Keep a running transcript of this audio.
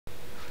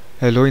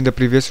Hello, in the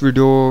previous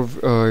video,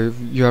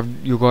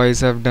 you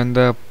guys have done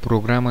the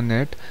program on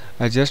it.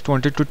 I just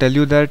wanted to tell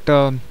you that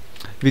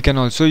we can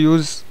also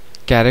use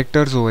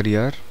characters over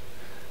here.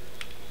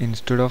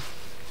 Instead of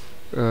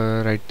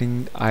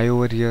writing I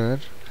over here,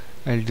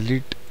 I'll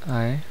delete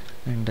I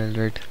and I'll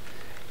write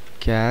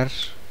char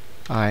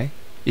I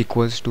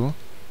equals to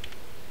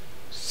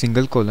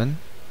single colon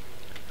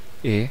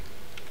A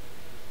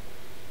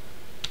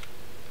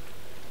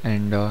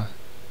and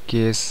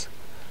case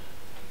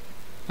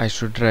I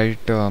should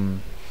write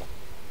in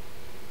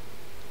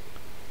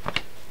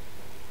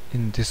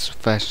this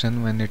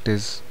fashion when it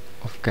is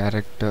of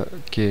character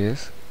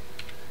case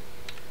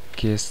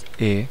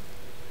A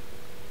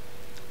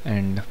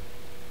and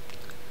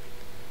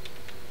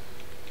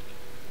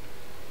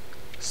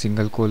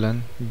single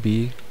colon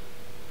B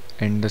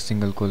and the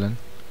single colon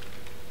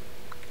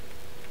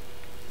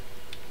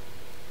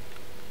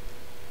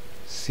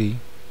C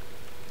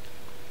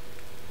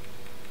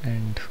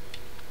and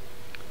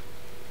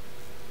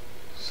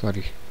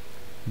sorry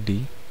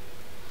D.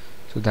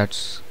 So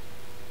that's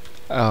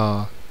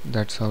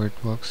how it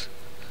works.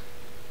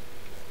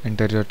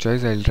 Enter your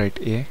choice. I'll write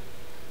A,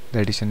 the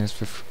addition is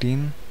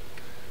 15.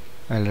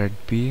 I'll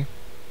write B,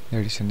 the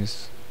addition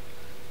is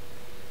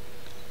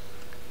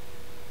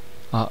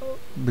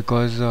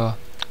because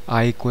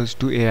I equals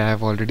to A, I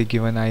have already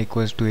given I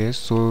equals to A,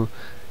 so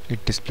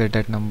it displayed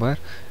that number.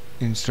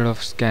 Instead of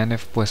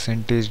scanf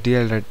percentage %d,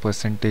 I'll write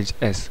percentage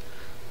 %s.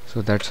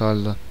 So that's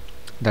all.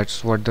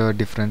 That's what the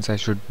difference I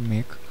should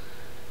make.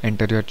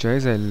 Enter your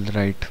choice. I'll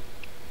write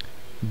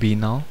B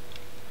now.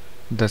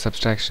 The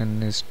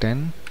subtraction is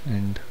 10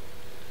 and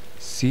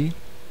C.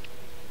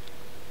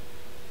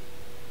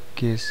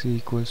 Case C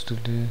equals to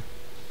the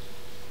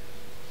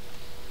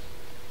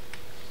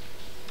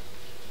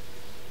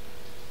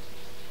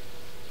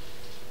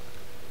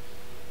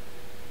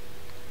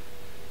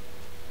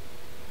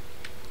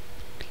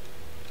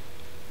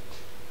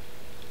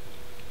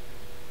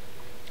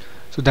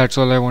So that's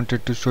all I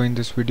wanted to show in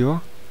this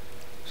video.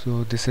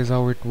 So this is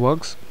how it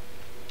works.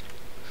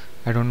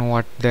 I don't know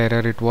what the error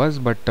it was,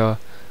 but the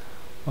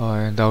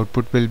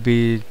output will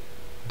be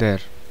there.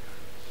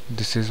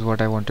 This is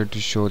what I wanted to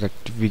show, that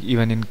we,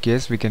 even in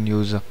case we can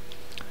use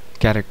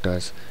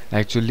characters.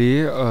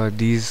 Actually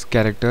these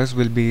characters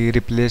will be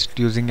replaced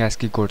using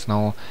ASCII codes.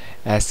 Now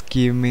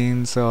ASCII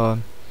means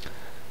as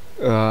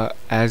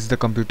the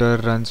computer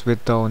runs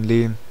with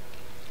only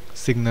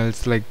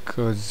signals like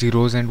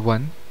zeros and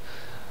one,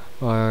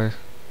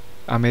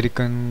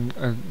 American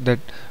that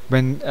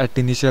when at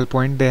initial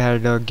point they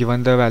had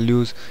given the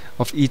values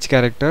of each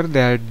character,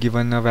 they had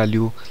given a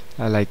value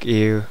like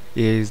A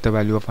is the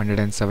value of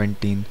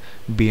 117,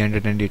 B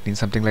 118,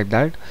 something like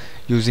that.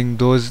 Using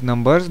those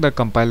numbers the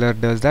compiler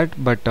does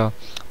that, but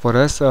for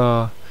us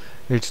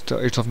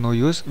it's of no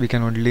use. We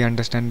can only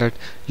understand that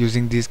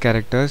using these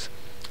characters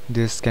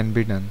this can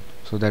be done.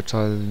 So that's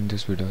all in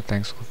this video.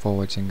 Thanks for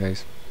watching,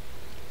 guys.